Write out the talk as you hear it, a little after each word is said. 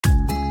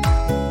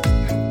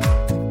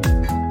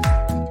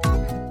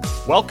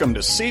Welcome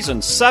to Season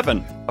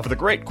 7 of the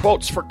Great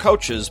Quotes for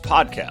Coaches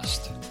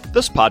podcast.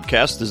 This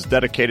podcast is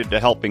dedicated to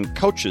helping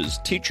coaches,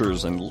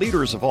 teachers, and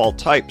leaders of all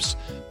types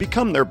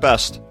become their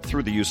best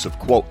through the use of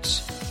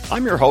quotes.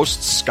 I'm your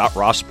host, Scott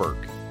Rosberg.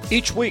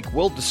 Each week,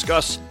 we'll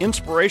discuss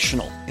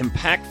inspirational,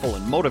 impactful,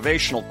 and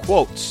motivational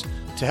quotes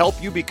to help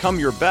you become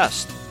your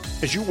best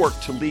as you work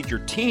to lead your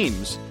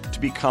teams to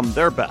become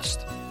their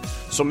best.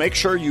 So make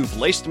sure you've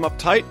laced them up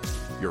tight,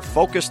 you're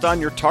focused on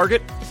your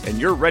target, and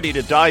you're ready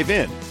to dive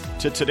in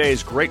to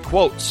today's great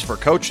quotes for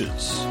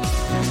coaches.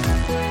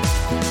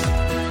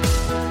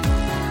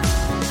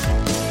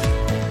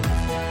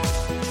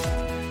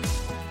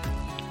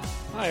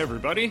 Hi,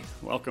 everybody.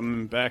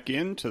 Welcome back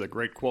into the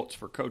Great Quotes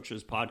for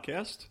Coaches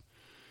podcast.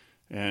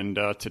 And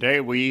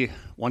today we,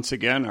 once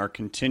again, are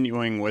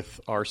continuing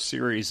with our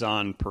series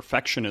on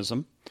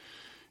perfectionism.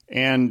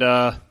 And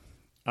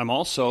I'm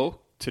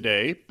also,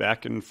 today,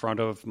 back in front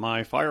of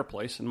my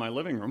fireplace in my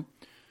living room.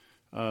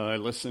 I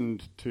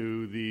listened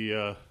to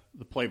the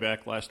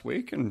playback last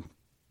week, and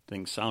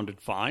things sounded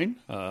fine.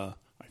 I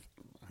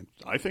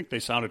think they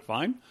sounded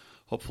fine.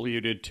 Hopefully you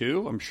did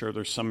too. I'm sure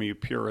there's some of you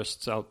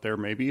purists out there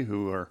maybe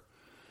who are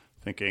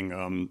thinking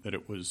that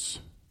it was,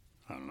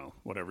 I don't know,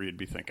 whatever you'd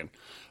be thinking.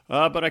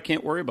 But I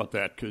can't worry about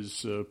that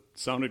because it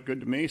sounded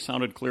good to me,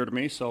 sounded clear to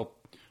me. So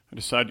I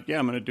decided,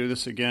 I'm going to do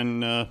this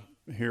again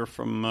here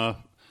from the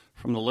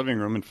living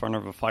room in front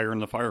of a fire in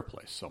the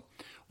fireplace. So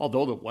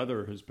although the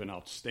weather has been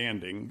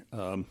outstanding,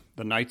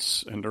 the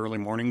nights and early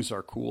mornings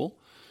are cool,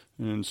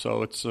 and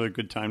so it's a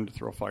good time to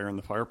throw a fire in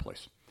the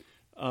fireplace.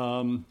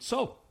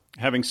 So,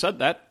 having said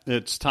that,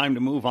 it's time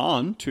to move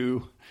on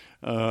to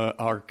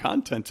our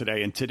content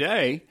today. And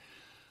today,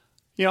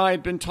 I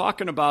had been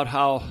talking about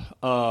how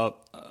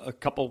a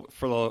couple,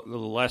 for the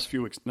last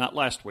few weeks, not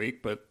last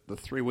week, but the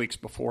 3 weeks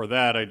before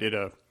that, I did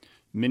a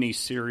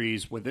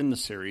mini-series within the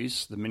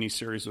series. The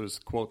mini-series was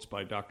quotes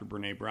by Dr.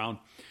 Brene Brown.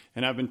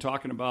 And I've been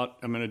talking about,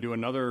 I'm going to do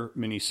another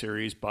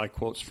mini-series by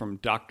quotes from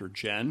Dr.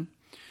 Jen,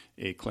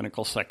 a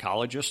clinical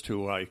psychologist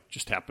who I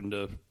just happened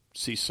to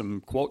see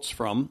some quotes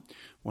from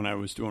when I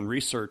was doing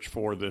research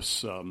for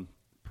this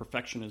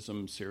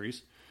perfectionism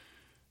series.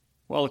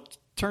 Well, it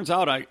turns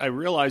out I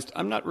realized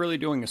I'm not really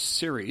doing a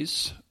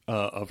series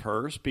of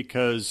hers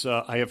because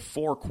I have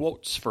 4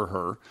 quotes for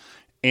her.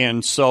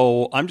 And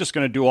so I'm just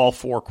going to do all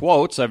 4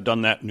 quotes. I've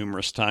done that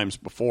numerous times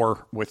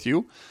before with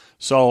you.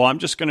 So I'm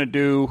just going to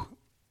do,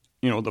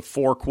 the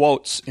 4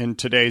 quotes in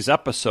today's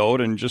episode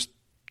and just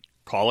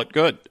call it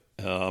good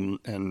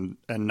and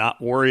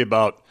not worry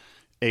about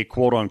a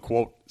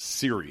quote-unquote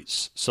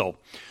series. So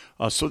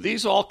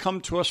these all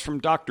come to us from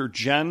Dr.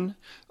 Jen.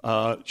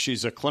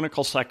 She's a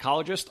clinical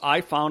psychologist.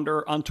 I found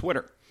her on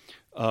Twitter.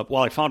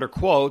 I found her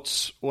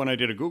quotes when I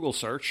did a Google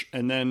search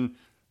and then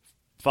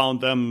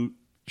found them.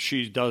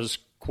 She does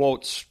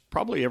quotes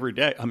probably every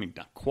day. I mean,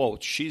 not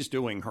quotes. She's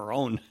doing her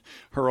own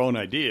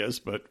ideas,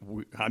 but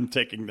I'm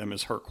taking them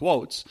as her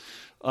quotes.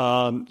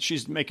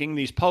 She's making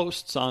these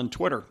posts on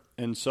Twitter,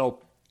 and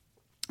so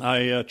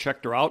I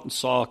checked her out and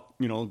saw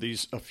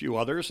a few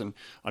others, and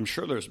I'm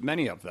sure there's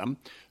many of them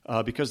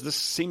because this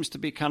seems to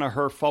be kind of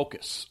her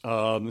focus.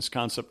 This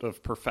concept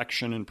of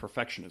perfection and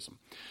perfectionism.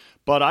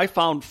 But I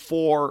found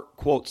 4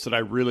 quotes that I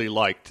really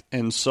liked,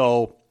 and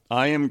so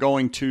I am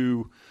going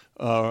to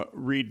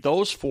read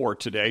those 4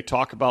 today,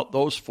 talk about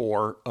those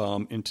 4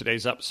 in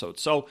today's episode.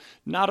 So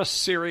not a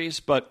series,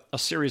 but a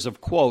series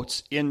of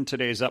quotes in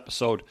today's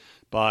episode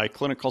by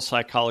clinical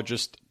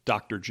psychologist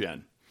Dr.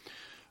 Jen.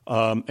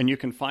 And you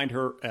can find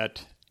her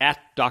at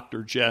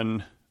Dr.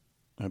 Jen,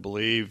 I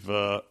believe,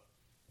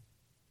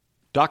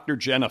 Dr.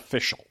 Jen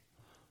Official.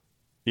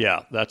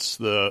 Yeah, that's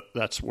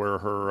where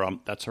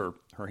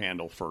her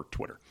handle for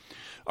Twitter.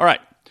 All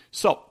right,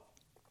 so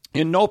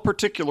in no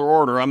particular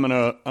order, I'm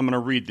gonna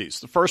read these.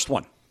 The first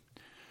one: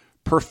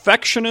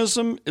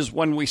 perfectionism is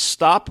when we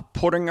stop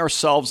putting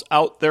ourselves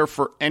out there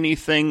for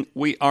anything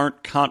we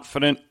aren't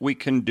confident we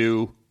can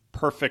do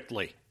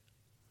perfectly.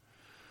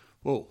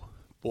 Whoa,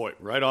 boy!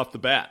 Right off the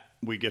bat,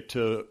 we get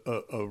to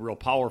a real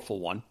powerful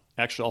one.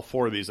 Actually, all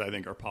 4 of these I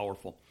think are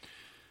powerful,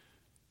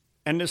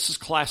 and this is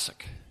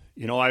classic.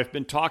 I've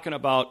been talking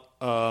about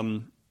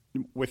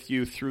with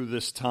you through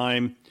this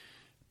time.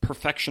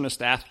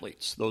 Perfectionist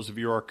athletes, those of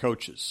you who are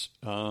coaches,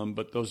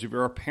 but those of you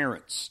who are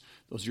parents,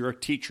 those of you who are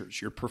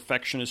teachers, your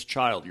perfectionist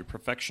child, your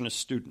perfectionist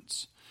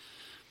students.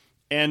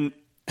 And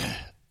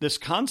this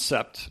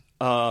concept,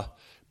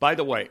 by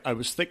the way, I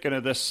was thinking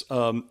of this,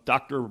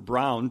 Dr.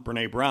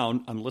 Brene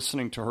Brown, I'm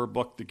listening to her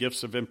book, The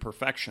Gifts of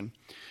Imperfection,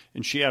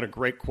 and she had a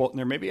great quote in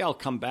there. Maybe I'll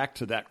come back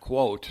to that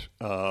quote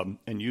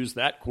and use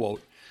that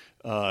quote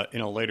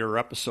in a later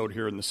episode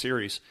here in the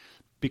series,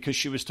 because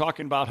she was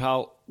talking about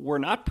how we're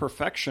not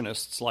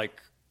perfectionists like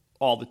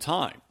all the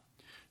time.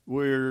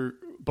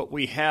 But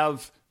we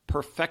have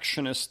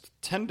perfectionist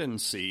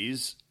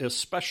tendencies,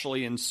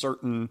 especially in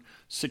certain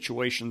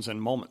situations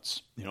and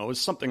moments. It's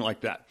something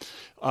like that.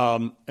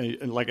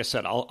 And like I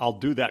said, I'll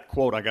do that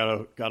quote. I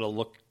gotta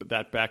look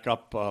that back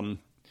up on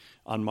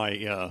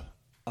my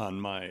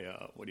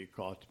what do you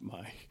call it?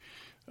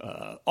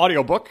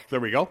 audiobook. There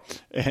we go.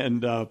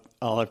 And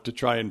I'll have to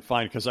try and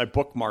find, because I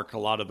bookmark a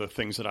lot of the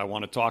things that I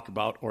want to talk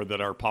about or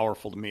that are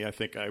powerful to me. I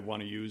think I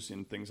want to use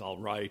in things I'll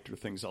write or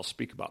things I'll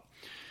speak about.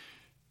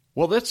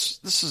 Well, this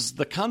is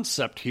the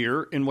concept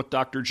here in what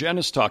Dr. Jen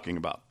is talking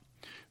about.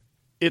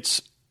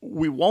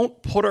 We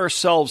won't put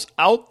ourselves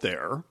out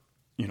there,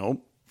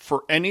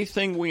 for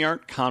anything we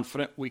aren't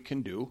confident we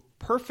can do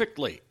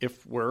perfectly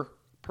if we're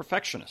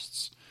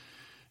perfectionists.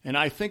 And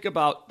I think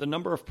about the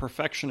number of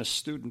perfectionist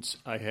students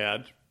I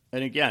had,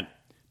 and again,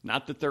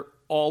 not that they're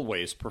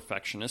always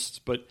perfectionists,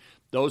 but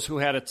those who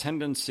had a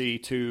tendency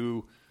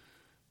to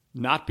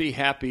not be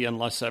happy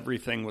unless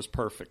everything was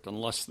perfect,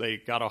 unless they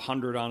got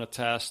 100 on a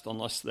test,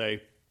 unless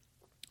they,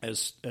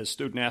 as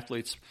student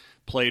athletes,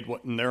 played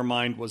what in their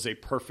mind was a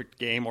perfect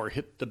game or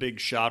hit the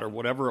big shot or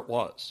whatever it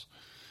was.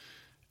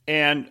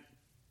 And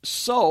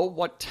so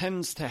what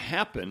tends to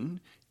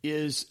happen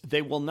is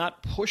they will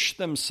not push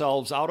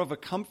themselves out of a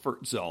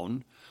comfort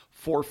zone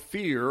for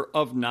fear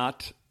of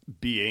not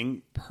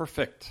being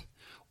perfect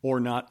or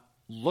not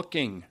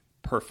looking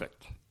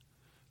perfect.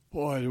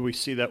 Boy, do we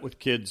see that with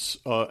kids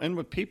and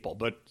with people,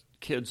 but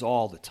kids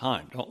all the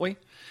time, don't we?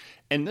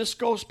 And this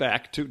goes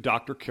back to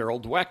Dr.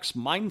 Carol Dweck's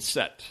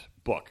Mindset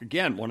book.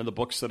 Again, one of the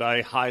books that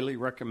I highly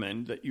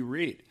recommend that you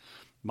read.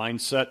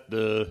 Mindset,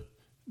 the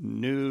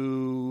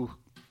New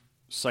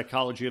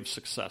Psychology of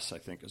Success, I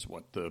think is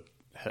what the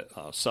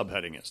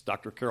subheading is,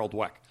 Dr. Carol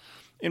Dweck,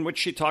 in which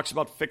she talks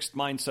about fixed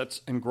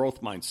mindsets and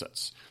growth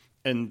mindsets.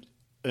 And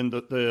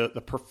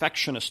the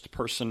perfectionist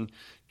person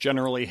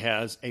generally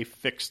has a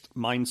fixed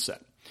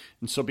mindset.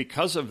 And so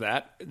because of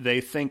that, they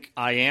think,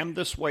 I am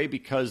this way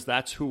because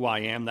that's who I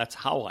am, that's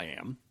how I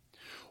am.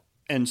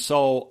 And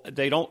so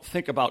they don't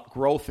think about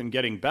growth and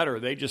getting better.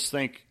 They just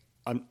think,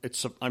 I'm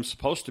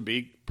supposed to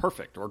be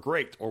perfect or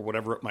great or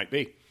whatever it might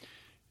be.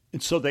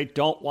 And so they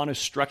don't want to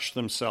stretch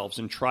themselves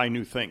and try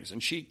new things.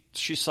 And she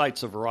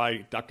cites a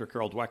variety, Dr.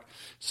 Carol Dweck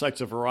cites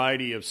a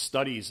variety of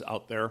studies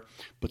out there,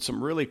 but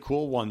some really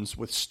cool ones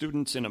with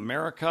students in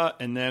America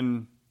and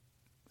then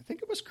I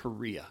think it was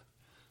Korea.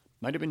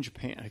 Might have been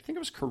Japan. I think it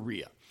was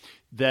Korea.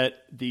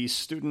 That these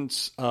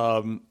students,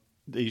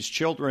 these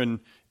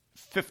children,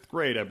 5th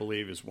grade, I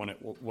believe, is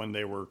when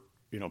they were,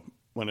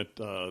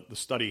 the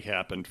study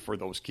happened for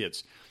those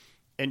kids.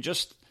 And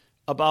just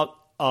about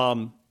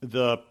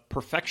the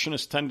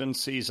perfectionist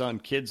tendencies on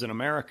kids in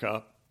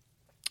America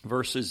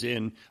versus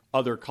in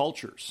other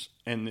cultures.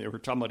 And they were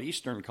talking about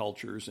Eastern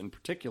cultures in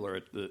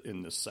particular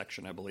in this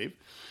section, I believe,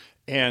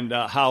 and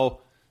how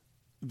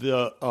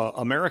the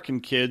American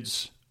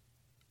kids,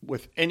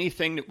 with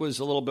anything that was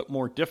a little bit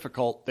more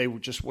difficult, they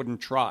just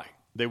wouldn't try.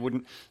 They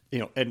wouldn't,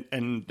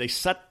 and they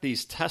set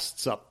these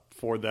tests up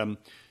for them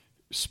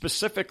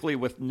specifically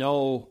with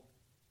no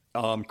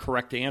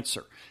correct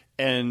answer.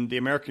 And the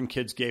American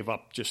kids gave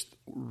up just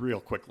real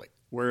quickly.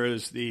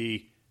 Whereas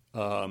again,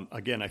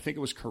 I think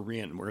it was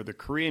Korean, where the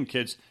Korean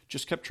kids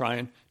just kept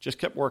trying, just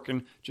kept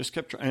working, just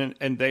kept trying.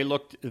 And they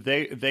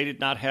did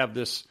not have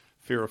this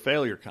fear of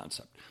failure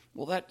concept.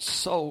 Well,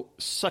 that's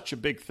such a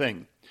big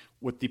thing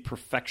with the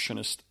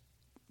perfectionist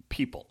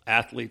people,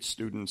 athletes,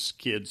 students,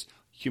 kids,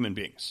 human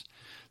beings,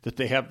 that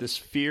they have this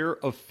fear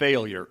of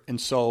failure.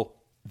 And so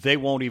they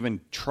won't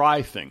even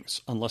try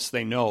things unless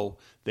they know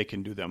they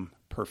can do them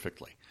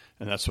perfectly.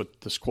 And that's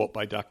what this quote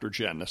by Dr.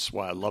 Jen, that's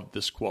why I love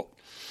this quote.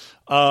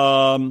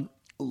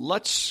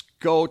 Let's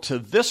go to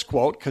this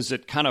quote because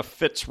it kind of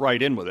fits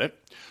right in with it.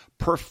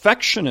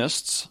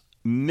 Perfectionists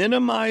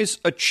minimize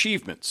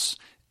achievements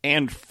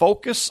and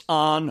focus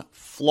on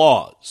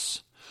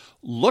flaws.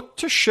 Look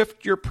to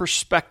shift your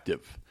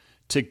perspective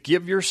to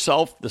give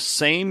yourself the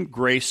same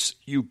grace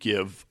you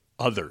give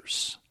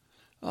others.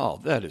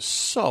 Oh, that is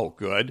so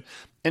good.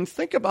 And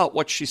think about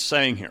what she's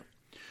saying here.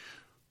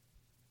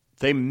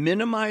 They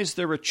minimize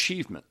their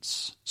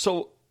achievements.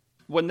 So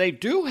when they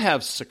do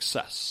have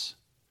success,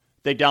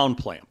 they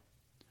downplay them.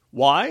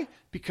 Why?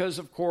 Because,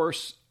 of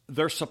course,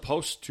 they're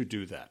supposed to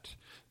do that.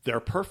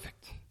 They're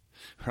perfect,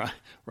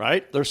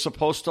 right? They're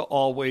supposed to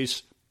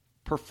always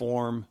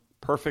perform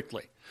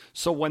perfectly.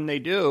 So when they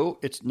do,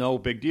 it's no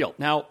big deal.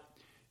 Now,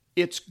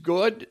 it's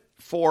good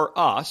for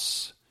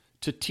us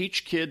to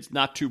teach kids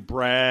not to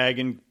brag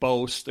and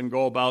boast and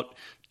go about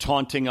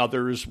taunting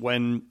others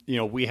when,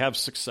 we have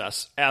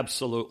success.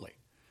 Absolutely.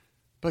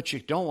 But you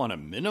don't want to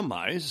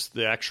minimize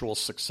the actual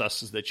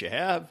successes that you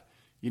have.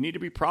 You need to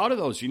be proud of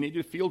those. You need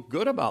to feel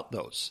good about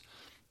those.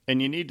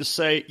 And you need to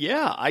say,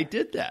 yeah, I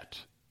did that.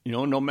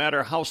 No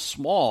matter how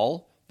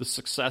small the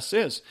success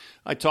is.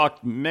 I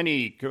talked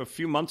a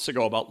few months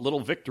ago about little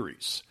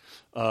victories.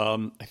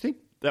 I think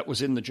that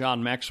was in the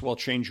John Maxwell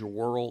Change Your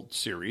World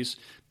series.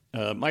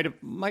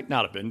 Might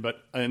not have been,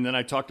 and then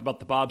I talked about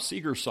the Bob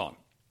Seger song,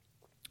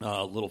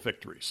 Little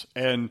Victories.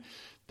 And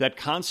that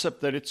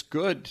concept that it's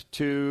good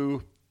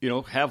to,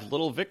 have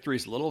little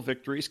victories. Little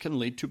victories can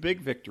lead to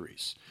big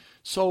victories.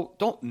 So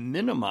don't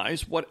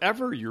minimize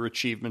whatever your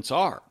achievements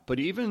are. But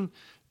even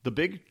the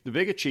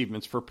big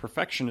achievements for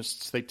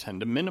perfectionists, they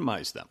tend to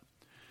minimize them.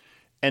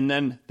 and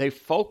then they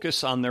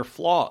focus on their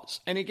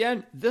flaws. And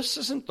again, this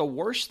isn't the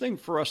worst thing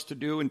for us to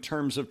do in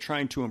terms of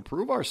trying to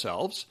improve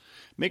ourselves.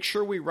 Make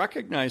sure we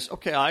recognize,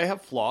 okay, I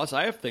have flaws,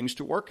 I have things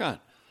to work on.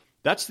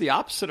 That's the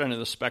opposite end of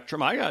the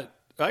spectrum. I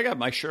got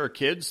my share of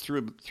kids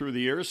through the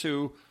years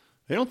who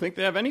they don't think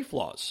they have any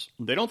flaws.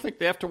 They don't think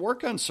they have to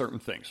work on certain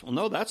things. Well,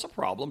 no, that's a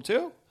problem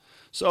too.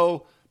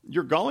 So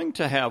you're going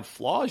to have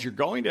flaws. You're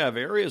going to have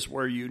areas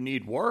where you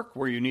need work,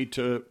 where you need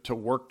to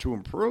work to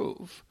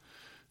improve.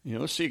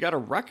 So you got to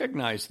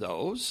recognize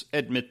those,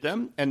 admit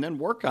them, and then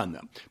work on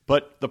them.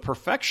 But the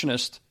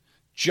perfectionist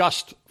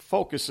just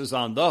focuses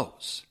on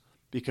those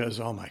because,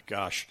 oh my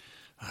gosh,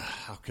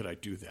 how could I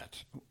do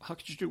that? How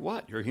could you do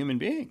what? You're a human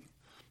being.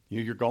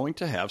 You're going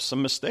to have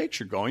some mistakes.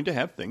 You're going to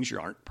have things you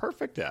aren't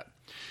perfect at.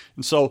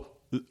 And so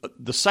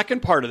the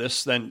second part of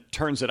this then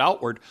turns it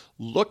outward.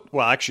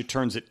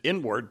 Turns it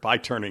inward by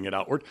turning it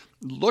outward.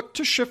 Look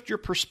to shift your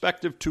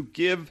perspective to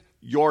give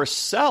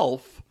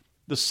yourself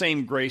the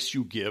same grace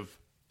you give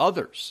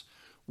others.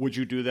 Would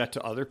you do that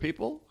to other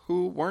people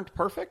who weren't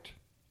perfect?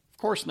 Of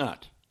course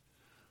not.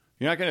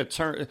 You're not going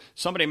to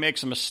somebody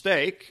makes a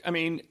mistake. I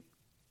mean,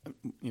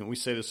 we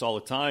say this all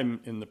the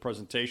time in the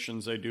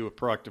presentations I do with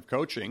proactive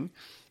coaching.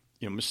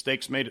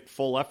 Mistakes made at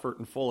full effort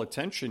and full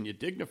attention, you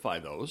dignify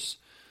those.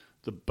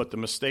 But the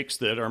mistakes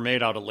that are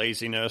made out of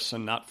laziness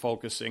and not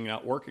focusing,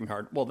 not working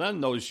hard, well, then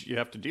those you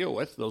have to deal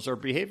with. Those are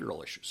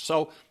behavioral issues.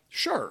 So,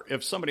 sure,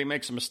 if somebody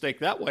makes a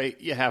mistake that way,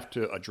 you have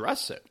to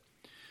address it.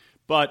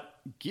 But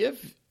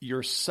give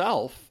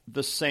yourself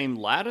the same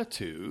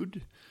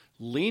latitude,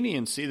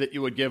 leniency that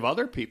you would give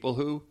other people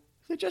who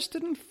they just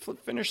didn't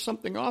finish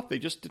something off. They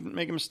just didn't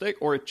make a mistake,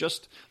 or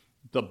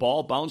the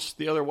ball bounced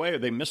the other way, or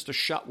they missed a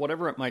shot,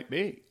 whatever it might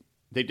be.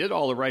 They did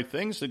all the right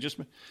things.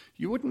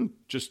 You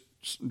wouldn't just,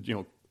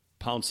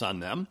 pounce on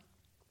them.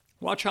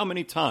 Watch how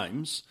many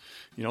times,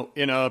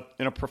 in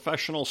a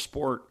professional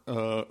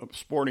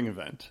sporting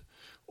event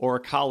or a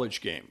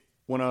college game,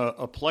 when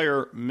a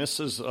player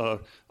misses a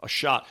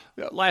shot.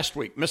 Last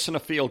week, missing a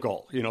field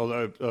goal.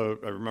 I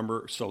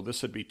remember, so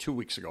this would be 2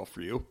 weeks ago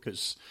for you,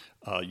 because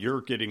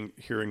you're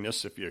hearing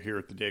this, if you hear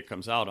it the day it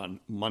comes out,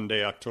 on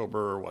Monday,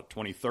 October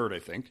 23rd, I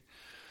think.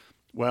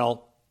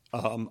 Well,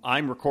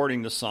 I'm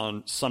recording this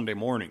on Sunday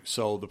morning,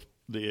 so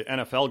the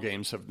NFL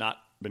games have not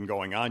been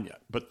going on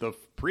yet. But the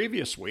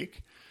previous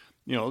week,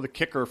 the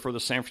kicker for the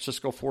San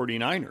Francisco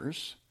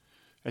 49ers,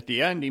 at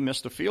the end, he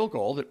missed a field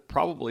goal that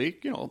probably,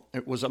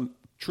 it was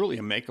truly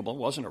a makeable. It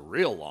wasn't a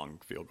real long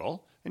field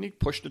goal, and he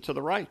pushed it to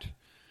the right.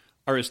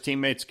 Are his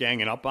teammates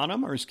ganging up on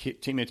him? Are his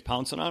teammates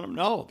pouncing on him?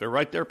 No, they're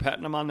right there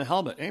patting him on the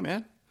helmet. Hey,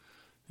 man,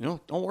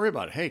 don't worry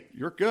about it. Hey,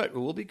 you're good.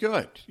 We'll be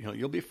good.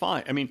 You'll be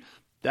fine. I mean,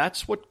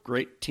 that's what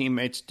great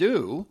teammates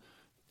do.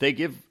 They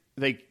give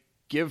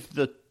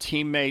the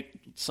teammate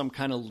some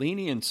kind of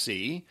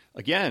leniency.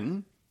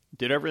 Again,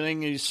 did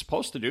everything he's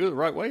supposed to do the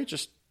right way,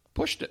 just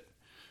pushed it.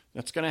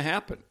 That's going to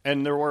happen.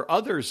 And there were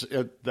others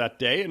that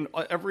day, and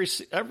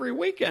every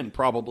weekend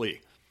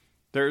probably.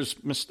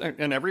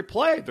 In every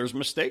play, there's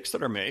mistakes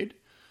that are made.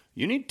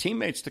 You need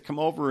teammates to come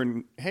over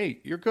and, hey,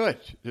 you're good.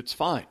 It's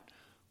fine.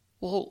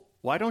 Well,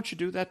 why don't you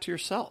do that to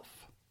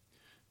yourself?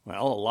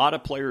 Well, a lot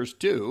of players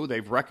do.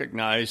 They've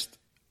recognized,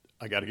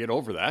 I got to get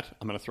over that.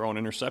 I'm going to throw an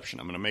interception.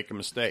 I'm going to make a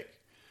mistake.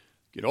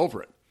 Get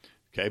over it.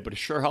 Okay, but it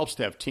sure helps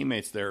to have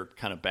teammates there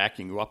kind of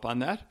backing you up on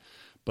that.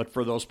 But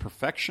for those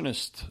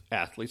perfectionist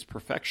athletes,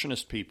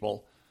 perfectionist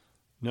people,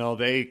 no,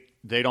 they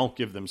don't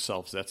give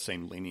themselves that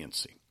same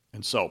leniency.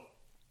 And so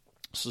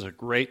this is a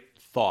great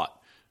thought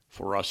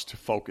for us to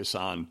focus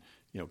on,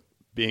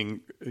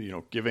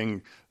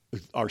 giving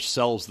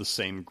ourselves the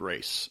same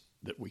grace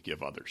that we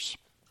give others.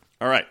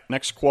 All right,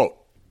 next quote.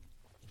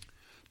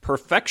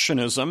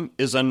 Perfectionism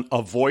is an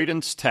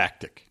avoidance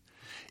tactic.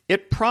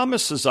 It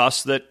promises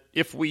us that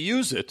if we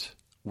use it,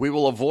 we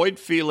will avoid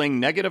feeling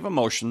negative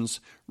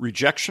emotions,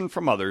 rejection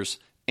from others,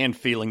 and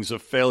feelings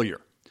of failure.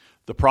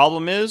 The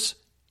problem is,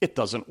 it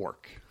doesn't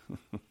work.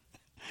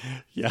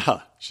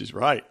 Yeah, she's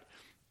right.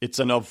 It's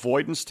an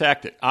avoidance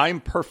tactic. I'm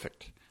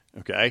perfect,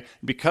 okay?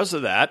 Because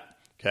of that,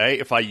 okay,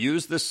 if I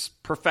use this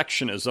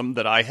perfectionism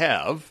that I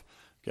have,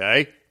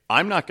 okay,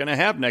 I'm not going to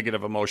have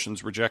negative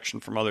emotions, rejection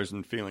from others,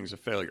 and feelings of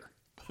failure.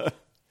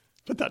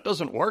 But that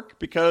doesn't work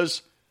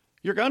because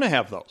you're going to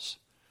have those.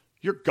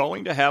 You're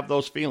going to have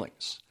those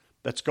feelings.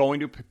 That's going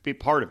to be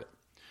part of it,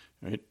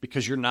 right?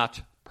 Because you're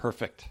not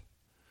perfect.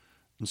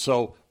 And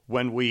so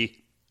when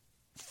we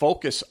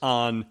focus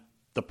on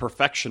the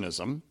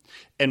perfectionism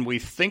and we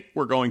think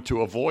we're going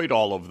to avoid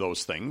all of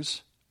those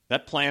things,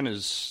 that plan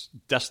is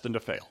destined to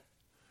fail.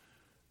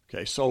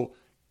 Okay, so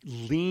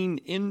lean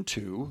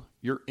into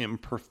your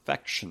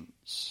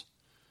imperfections.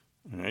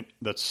 All right,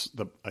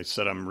 I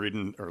said I'm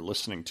reading or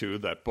listening to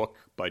that book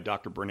by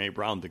Dr. Brene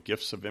Brown, The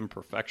Gifts of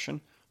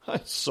Imperfection.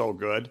 It's so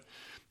good.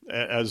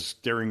 As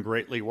Daring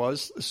Greatly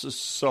was, this is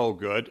so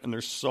good, and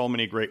there's so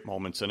many great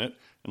moments in it.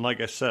 And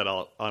like I said,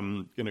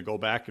 I'm going to go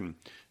back and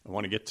I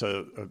want to get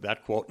to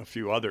that quote and a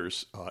few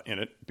others in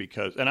it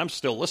and I'm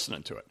still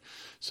listening to it.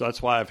 So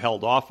that's why I've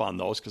held off on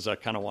those, because I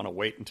kind of want to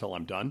wait until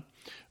I'm done.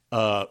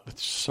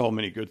 So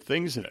many good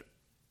things in it.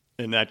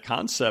 In that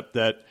concept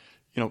that,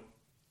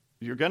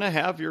 you're going to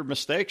have your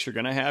mistakes, you're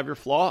going to have your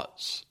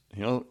flaws,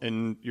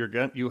 and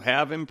you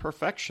have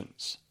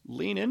imperfections.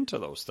 Lean into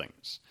those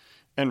things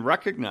and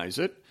recognize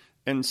it.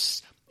 And,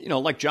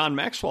 like John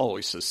Maxwell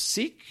always says,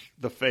 seek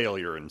the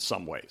failure in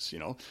some ways,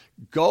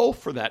 go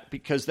for that,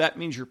 because that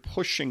means you're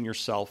pushing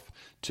yourself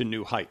to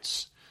new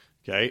heights.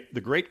 Okay.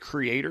 The great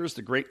creators,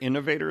 the great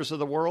innovators of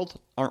the world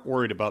aren't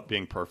worried about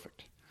being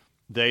perfect.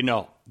 They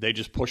know. They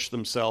just push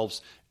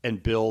themselves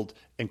and build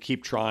and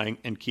keep trying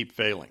and keep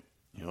failing.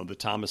 The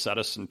Thomas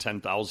Edison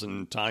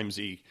 10,000 times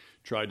he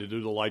tried to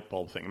do the light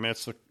bulb thing. I mean,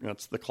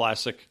 that's the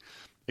classic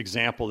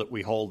example that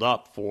we hold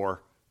up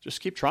for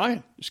just keep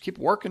trying. Just keep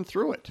working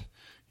through it.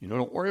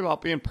 Don't worry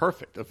about being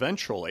perfect.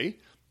 Eventually,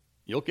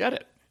 you'll get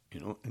it.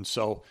 And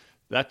so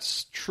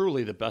that's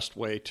truly the best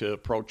way to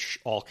approach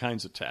all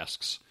kinds of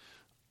tasks.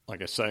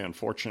 Like I say,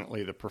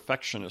 unfortunately, the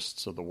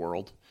perfectionists of the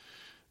world,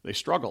 they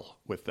struggle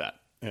with that.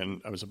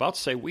 And I was about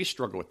to say we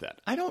struggle with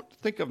that. I don't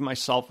think of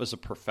myself as a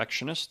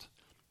perfectionist,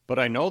 but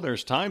I know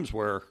there's times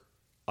where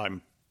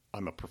I'm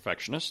a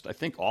perfectionist. I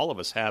think all of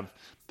us have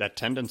that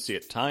tendency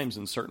at times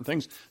in certain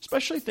things,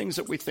 especially things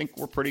that we think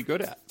we're pretty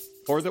good at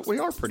or that we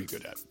are pretty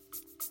good at.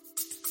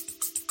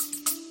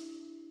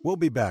 We'll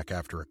be back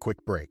after a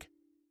quick break.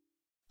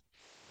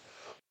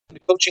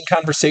 Coaching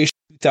Conversation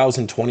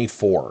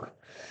 2024.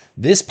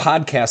 This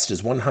podcast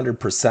is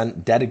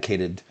 100%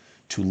 dedicated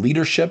to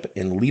leadership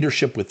and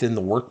leadership within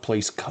the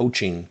workplace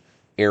coaching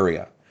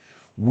area.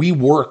 We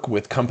work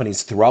with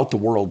companies throughout the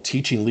world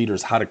teaching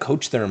leaders how to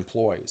coach their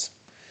employees.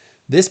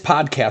 This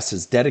podcast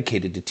is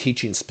dedicated to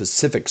teaching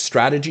specific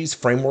strategies,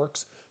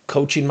 frameworks,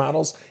 coaching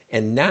models,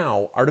 and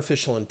now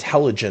artificial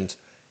intelligence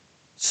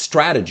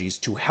strategies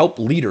to help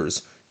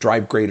leaders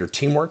drive greater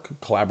teamwork,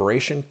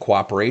 collaboration,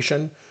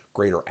 cooperation,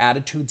 greater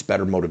attitudes,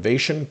 better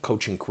motivation,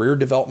 coaching career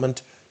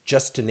development,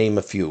 just to name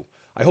a few.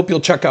 I hope you'll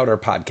check out our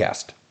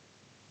podcast.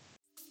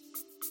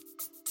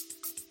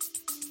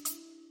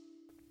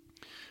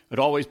 It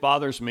always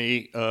bothered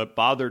me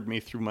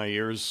through my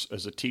years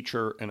as a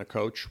teacher and a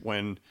coach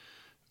when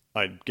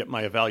I'd get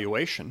my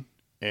evaluation,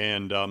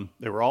 and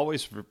they were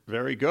always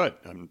very good.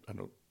 I'm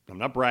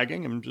not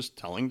bragging. I'm just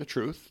telling the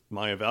truth.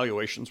 My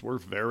evaluations were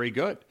very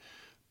good,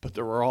 but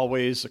there were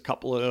always a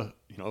couple of,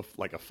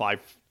 like a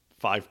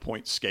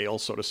five-point scale,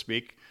 so to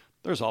speak.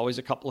 There's always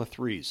a couple of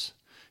threes,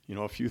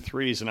 a few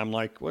threes, and I'm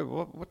like, wait,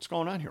 what's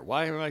going on here?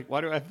 Why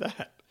do I have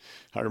that?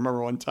 I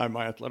remember one time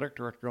my athletic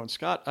director going,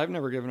 Scott, I've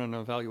never given an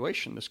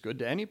evaluation this good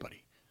to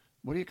anybody.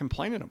 What are you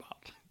complaining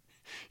about?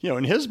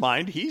 In his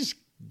mind, he's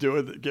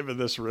giving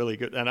this really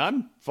good. And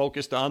I'm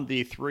focused on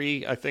the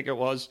three, I think it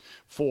was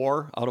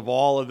 4 out of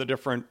all of the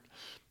different,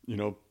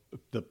 there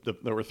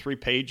were 3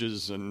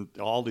 pages and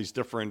all these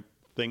different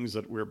things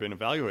that we were being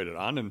evaluated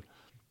on. And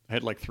I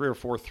had like 3 or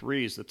 4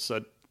 threes that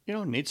said,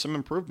 need some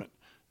improvement.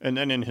 And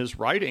then in his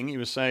writing, he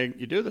was saying,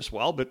 you do this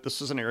well, but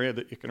this is an area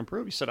that you can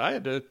improve. He said, I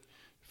had to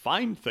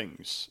find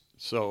things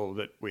so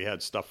that we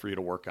had stuff for you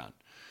to work on.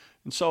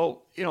 And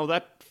so,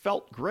 that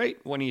felt great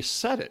when he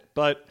said it,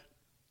 but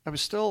I was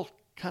still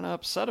kind of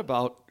upset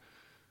about,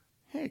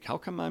 hey, how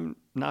come I'm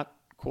not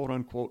quote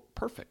unquote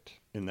perfect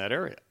in that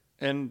area?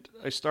 And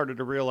I started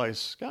to realize,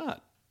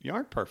 Scott, you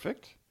aren't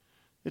perfect.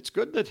 It's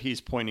good that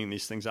he's pointing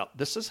these things out.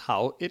 This is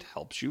how it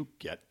helps you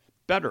get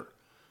better.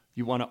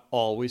 You want to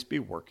always be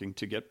working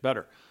to get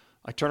better.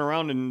 I turn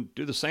around and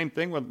do the same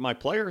thing with my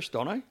players,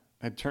 don't I?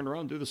 I turn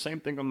around and do the same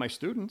thing with my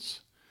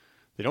students.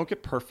 They don't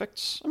get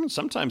perfects. I mean,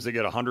 sometimes they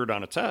get 100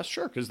 on a test,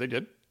 sure, because they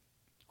did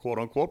quote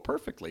unquote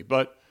perfectly,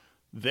 but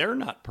they're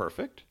not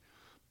perfect,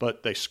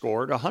 but they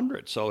scored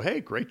 100. So, hey,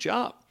 great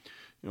job.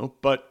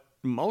 But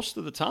most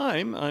of the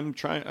time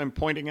I'm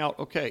pointing out,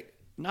 okay,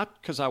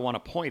 not because I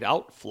want to point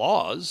out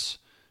flaws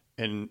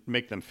and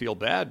make them feel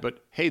bad,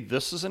 but hey,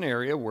 this is an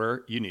area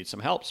where you need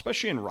some help,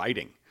 especially in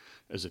writing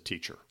as a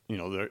teacher.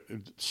 There are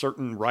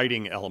certain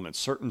writing elements,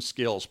 certain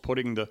skills,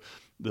 putting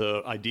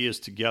the ideas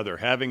together,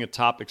 having a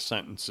topic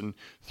sentence and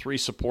 3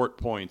 support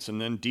points, and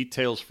then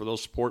details for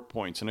those support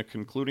points and a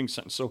concluding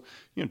sentence. So,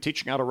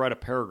 teaching how to write a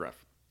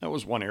paragraph. That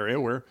was one area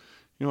where,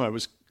 I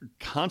was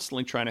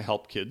constantly trying to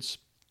help kids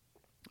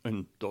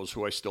and those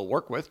who I still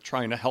work with,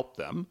 trying to help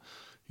them,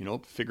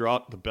 figure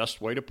out the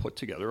best way to put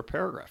together a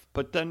paragraph.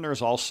 But then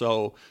there's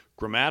also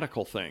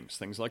grammatical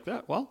things like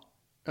that. Well,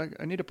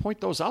 I need to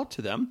point those out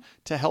to them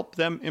to help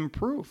them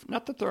improve.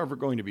 Not that they're ever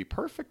going to be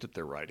perfect at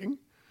their writing,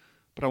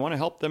 but I want to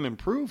help them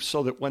improve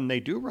so that when they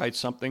do write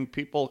something,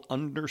 people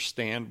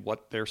understand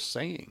what they're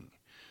saying,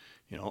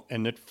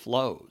 and it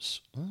flows.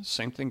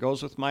 Same thing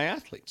goes with my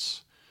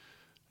athletes.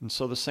 And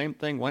so the same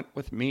thing went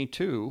with me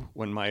too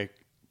when my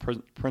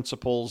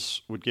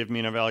principals would give me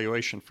an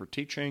evaluation for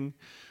teaching,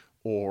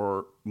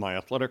 or my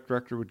athletic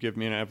director would give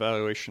me an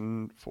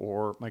evaluation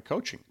for my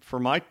coaching. For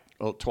my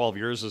 12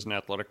 years as an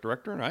athletic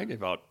director, and I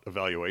gave out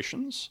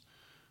evaluations,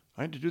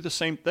 I had to do the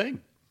same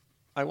thing.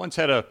 I once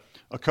had a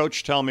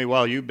coach tell me,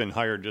 well, you've been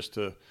hired just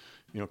to,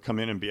 come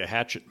in and be a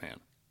hatchet man,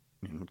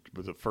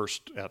 with the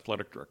first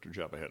athletic director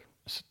job I had.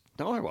 I said,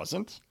 no, I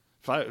wasn't.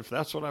 If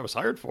that's what I was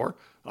hired for,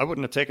 I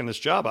wouldn't have taken this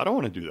job. I don't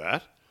want to do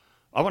that.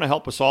 I want to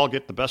help us all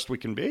get the best we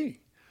can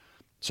be.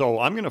 So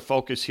I'm going to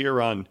focus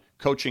here on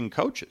coaching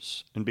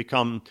coaches and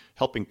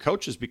helping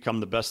coaches become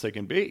the best they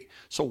can be.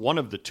 So one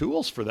of the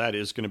tools for that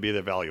is going to be the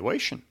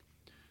evaluation.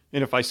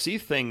 And if I see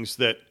things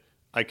that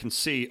I can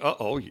see,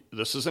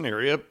 this is an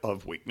area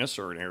of weakness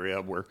or an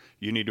area where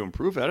you need to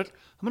improve at it,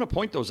 I'm going to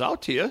point those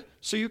out to you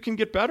so you can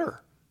get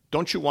better.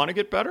 Don't you want to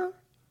get better?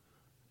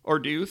 Or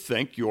do you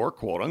think you're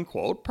quote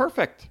unquote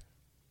perfect?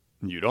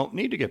 You don't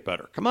need to get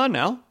better. Come on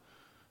now.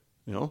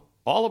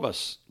 All of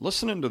us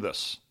listening to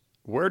this,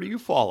 where do you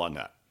fall on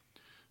that?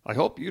 I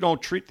hope you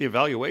don't treat the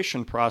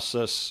evaluation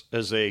process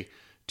as a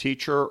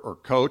teacher or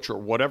coach or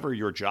whatever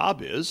your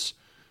job is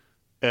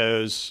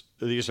as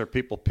these are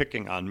people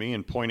picking on me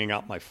and pointing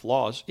out my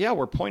flaws. Yeah,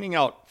 we're pointing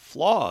out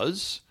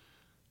flaws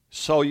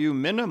so you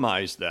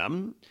minimize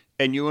them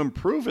and you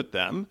improve at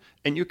them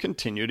and you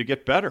continue to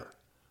get better.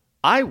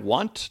 I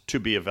want to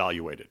be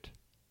evaluated.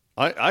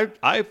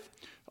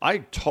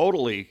 I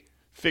totally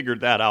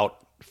figured that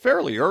out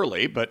fairly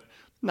early, but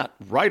not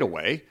right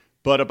away.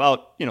 But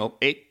about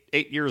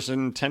 8 years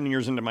and 10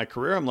 years into my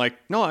career, I'm like,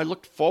 no, I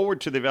looked forward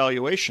to the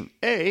evaluation.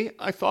 A,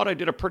 I thought I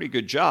did a pretty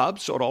good job,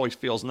 so it always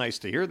feels nice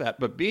to hear that.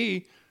 But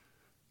B,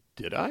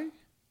 did I?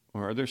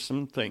 Or are there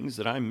some things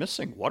that I'm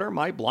missing? What are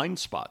my blind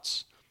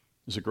spots?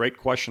 It's a great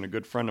question. A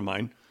good friend of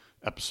mine,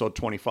 episode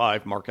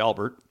 25, Mark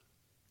Albert,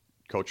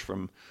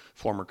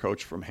 former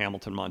coach from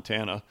Hamilton,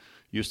 Montana,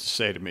 used to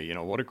say to me,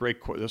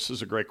 this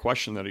is a great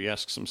question that he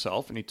asks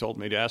himself. And he told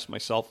me to ask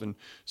myself in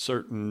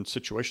certain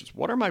situations,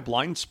 what are my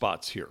blind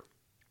spots here?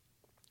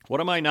 What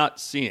am I not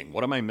seeing?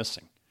 What am I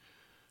missing?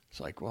 It's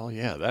like, well,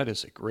 yeah, that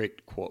is a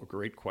great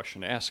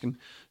question to ask. And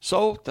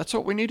so that's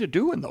what we need to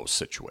do in those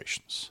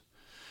situations.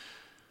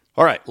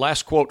 All right,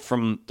 last quote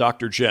from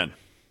Dr. Jen.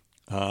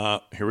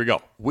 Here we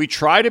go. We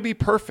try to be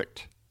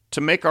perfect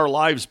to make our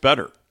lives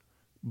better,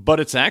 but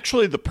it's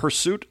actually the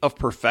pursuit of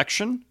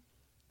perfection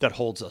that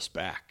holds us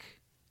back.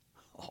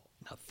 Oh,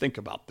 now think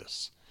about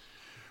this.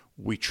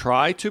 We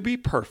try to be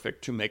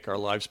perfect to make our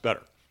lives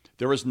better.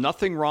 There is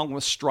nothing wrong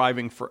with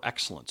striving for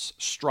excellence,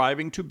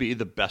 striving to be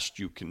the best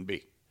you can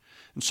be.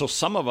 And so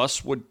some of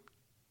us would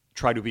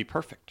try to be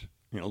perfect.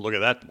 Look at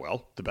that.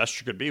 Well, the best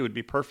you could be would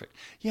be perfect.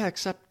 Yeah,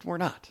 except we're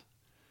not.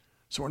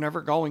 So we're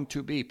never going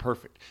to be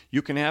perfect.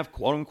 You can have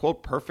quote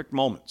unquote perfect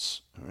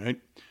moments, all right?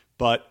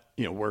 But,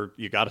 where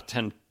you got a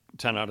 10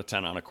 out of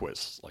 10 on a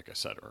quiz, like I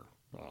said, or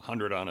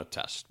 100 on a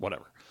test,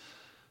 whatever.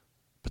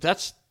 But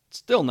that's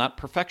still not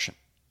perfection.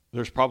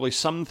 There's probably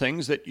some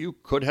things that you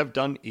could have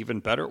done even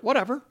better,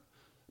 whatever.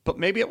 But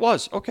maybe it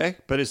was. Okay.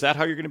 But is that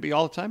how you're going to be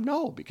all the time?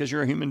 No, because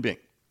you're a human being.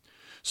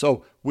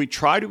 So we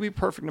try to be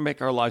perfect to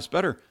make our lives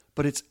better,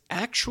 but it's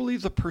actually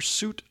the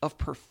pursuit of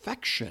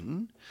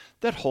perfection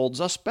that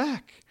holds us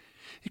back.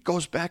 It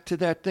goes back to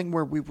that thing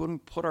where we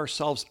wouldn't put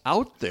ourselves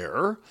out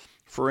there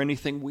for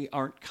anything we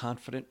aren't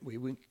confident we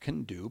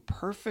can do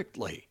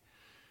perfectly.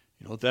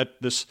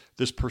 That this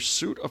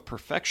pursuit of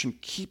perfection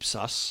keeps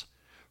us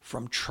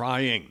from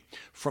trying,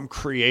 from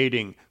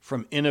creating,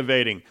 from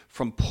innovating,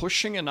 from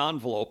pushing an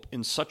envelope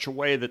in such a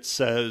way that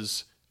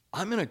says,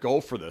 I'm going to go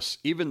for this,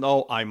 even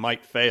though I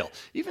might fail.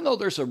 Even though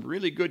there's a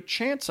really good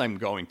chance I'm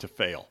going to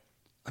fail,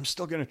 I'm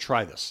still going to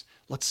try this.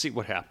 Let's see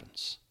what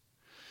happens.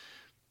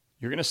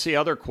 You're going to see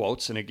other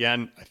quotes, and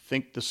again, I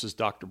think this is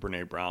Dr.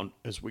 Brene Brown,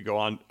 as we go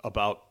on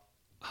about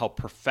how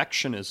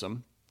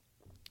perfectionism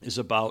is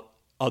about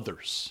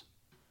others,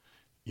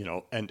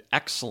 and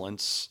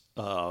excellence,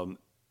 and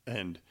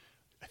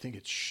I think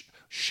it's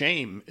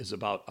shame is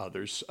about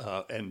others,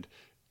 and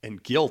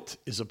guilt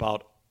is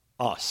about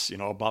us,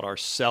 about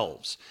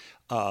ourselves.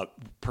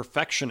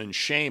 Perfection and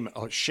shame.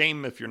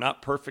 Shame if you're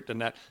not perfect,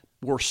 and that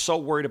we're so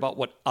worried about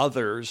what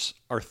others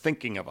are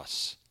thinking of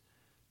us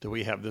that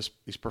we have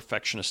these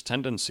perfectionist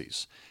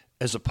tendencies,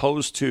 as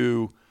opposed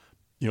to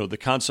the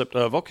concept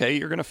of, okay,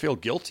 you're going to feel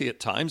guilty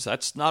at times.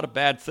 That's not a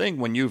bad thing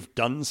when you've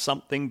done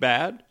something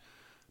bad.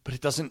 But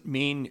it doesn't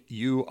mean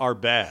you are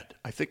bad.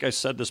 I think I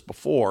said this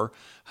before,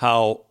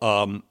 how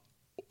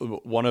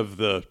one of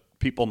the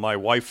people, my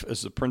wife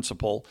as the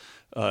principal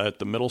at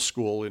the middle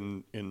school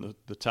in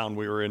the town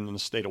we were in the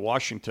state of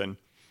Washington,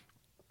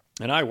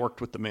 and I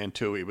worked with the man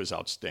too. He was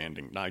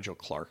outstanding. Nigel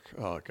Clark,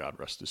 God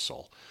rest his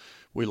soul.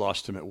 We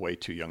lost him at way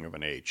too young of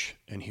an age.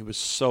 And he was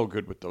so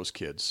good with those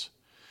kids.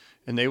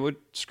 And they would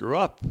screw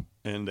up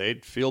and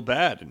they'd feel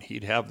bad. And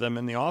he'd have them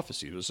in the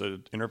office. He was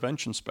an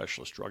intervention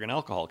specialist, drug and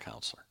alcohol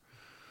counselor.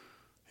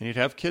 And he'd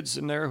have kids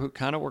in there who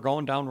kind of were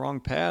going down wrong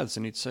paths.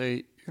 And he'd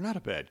say, you're not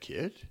a bad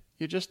kid.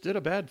 You just did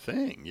a bad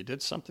thing. You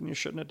did something you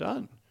shouldn't have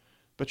done.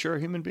 But you're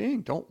a human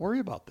being. Don't worry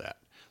about that.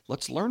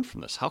 Let's learn from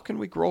this. How can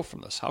we grow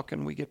from this? How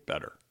can we get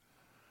better?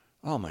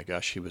 Oh my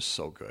gosh, he was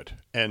so good.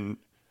 And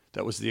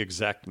that was the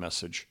exact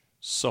message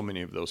so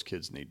many of those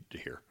kids needed to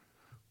hear.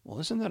 Well,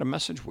 isn't that a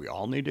message we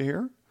all need to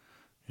hear?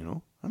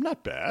 I'm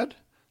not bad.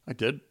 I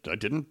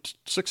didn't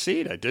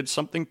succeed. I did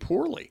something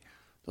poorly.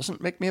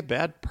 Doesn't make me a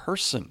bad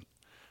person.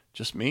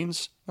 Just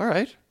means, all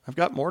right, I've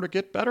got more to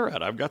get better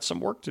at. I've got some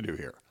work to do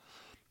here.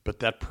 But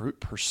that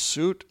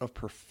pursuit of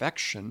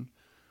perfection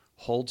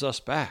holds us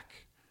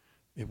back.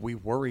 If we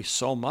worry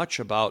so much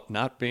about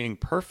not being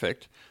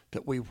perfect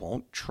that we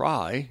won't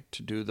try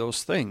to do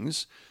those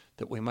things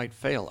that we might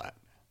fail at.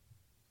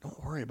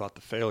 Don't worry about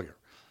the failure.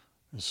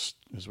 As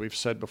we've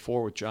said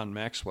before with John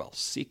Maxwell,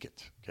 seek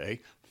it,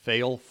 okay?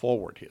 Fail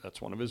forward.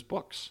 That's one of his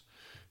books,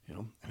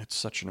 and it's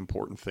such an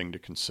important thing to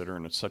consider,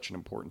 and it's such an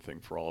important thing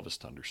for all of us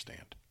to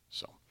understand.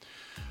 So,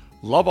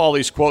 love all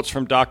these quotes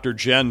from Dr.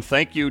 Jen.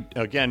 Thank you.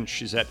 Again,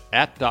 she's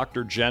at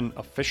Dr. Jen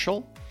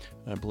Official.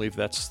 I believe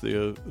that's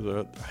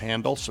the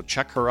handle. So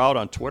check her out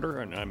on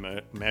Twitter, and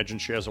I imagine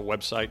she has a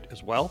website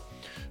as well.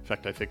 In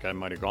fact, I think I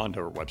might have gone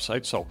to her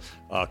website. So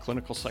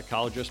clinical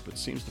psychologist, but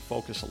seems to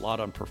focus a lot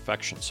on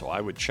perfection. So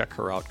I would check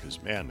her out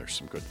because, man, there's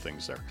some good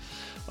things there.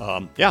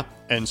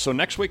 And so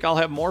next week I'll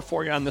have more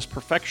for you on this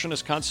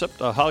perfectionist concept.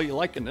 How are you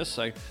liking this?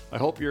 I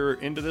hope you're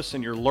into this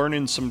and you're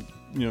learning some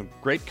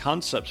great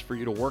concepts for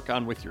you to work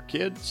on with your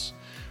kids,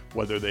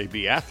 whether they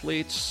be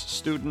athletes,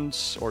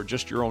 students, or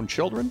just your own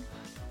children.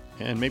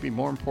 And maybe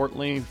more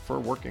importantly, for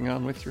working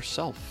on with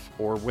yourself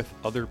or with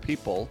other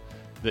people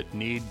that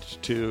need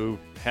to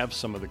have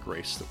some of the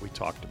grace that we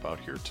talked about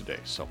here today.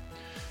 So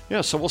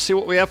we'll see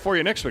what we have for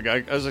you next week.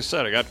 As I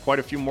said, I got quite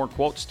a few more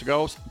quotes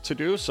to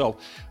do. So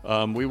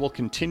we will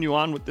continue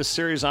on with this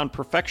series on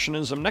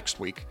perfectionism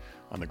next week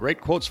on the Great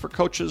Quotes for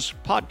Coaches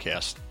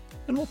podcast.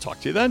 And we'll talk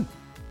to you then.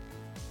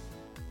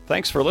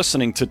 Thanks for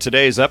listening to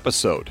today's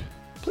episode.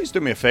 Please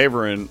do me a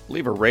favor and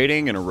leave a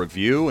rating and a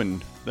review,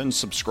 and then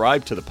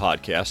subscribe to the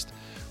podcast.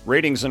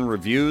 Ratings and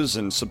reviews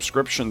and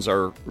subscriptions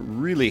are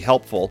really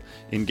helpful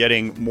in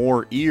getting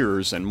more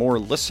ears and more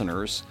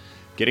listeners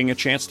getting a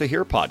chance to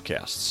hear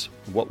podcasts.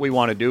 What we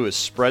want to do is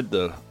spread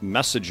the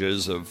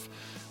messages of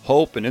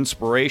hope and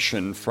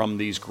inspiration from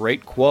these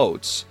great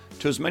quotes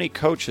to as many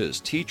coaches,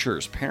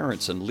 teachers,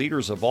 parents, and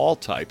leaders of all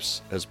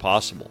types as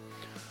possible.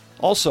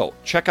 Also,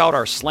 check out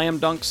our Slam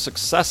Dunk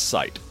Success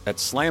site at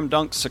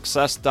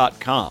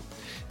slamdunksuccess.com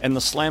and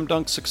the Slam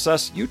Dunk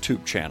Success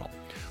YouTube channel,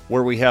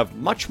 where we have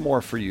much more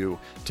for you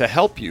to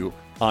help you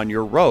on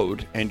your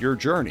road and your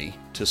journey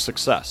to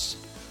success.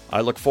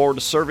 I look forward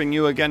to serving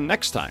you again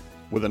next time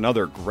with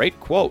another great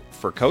quote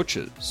for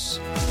coaches.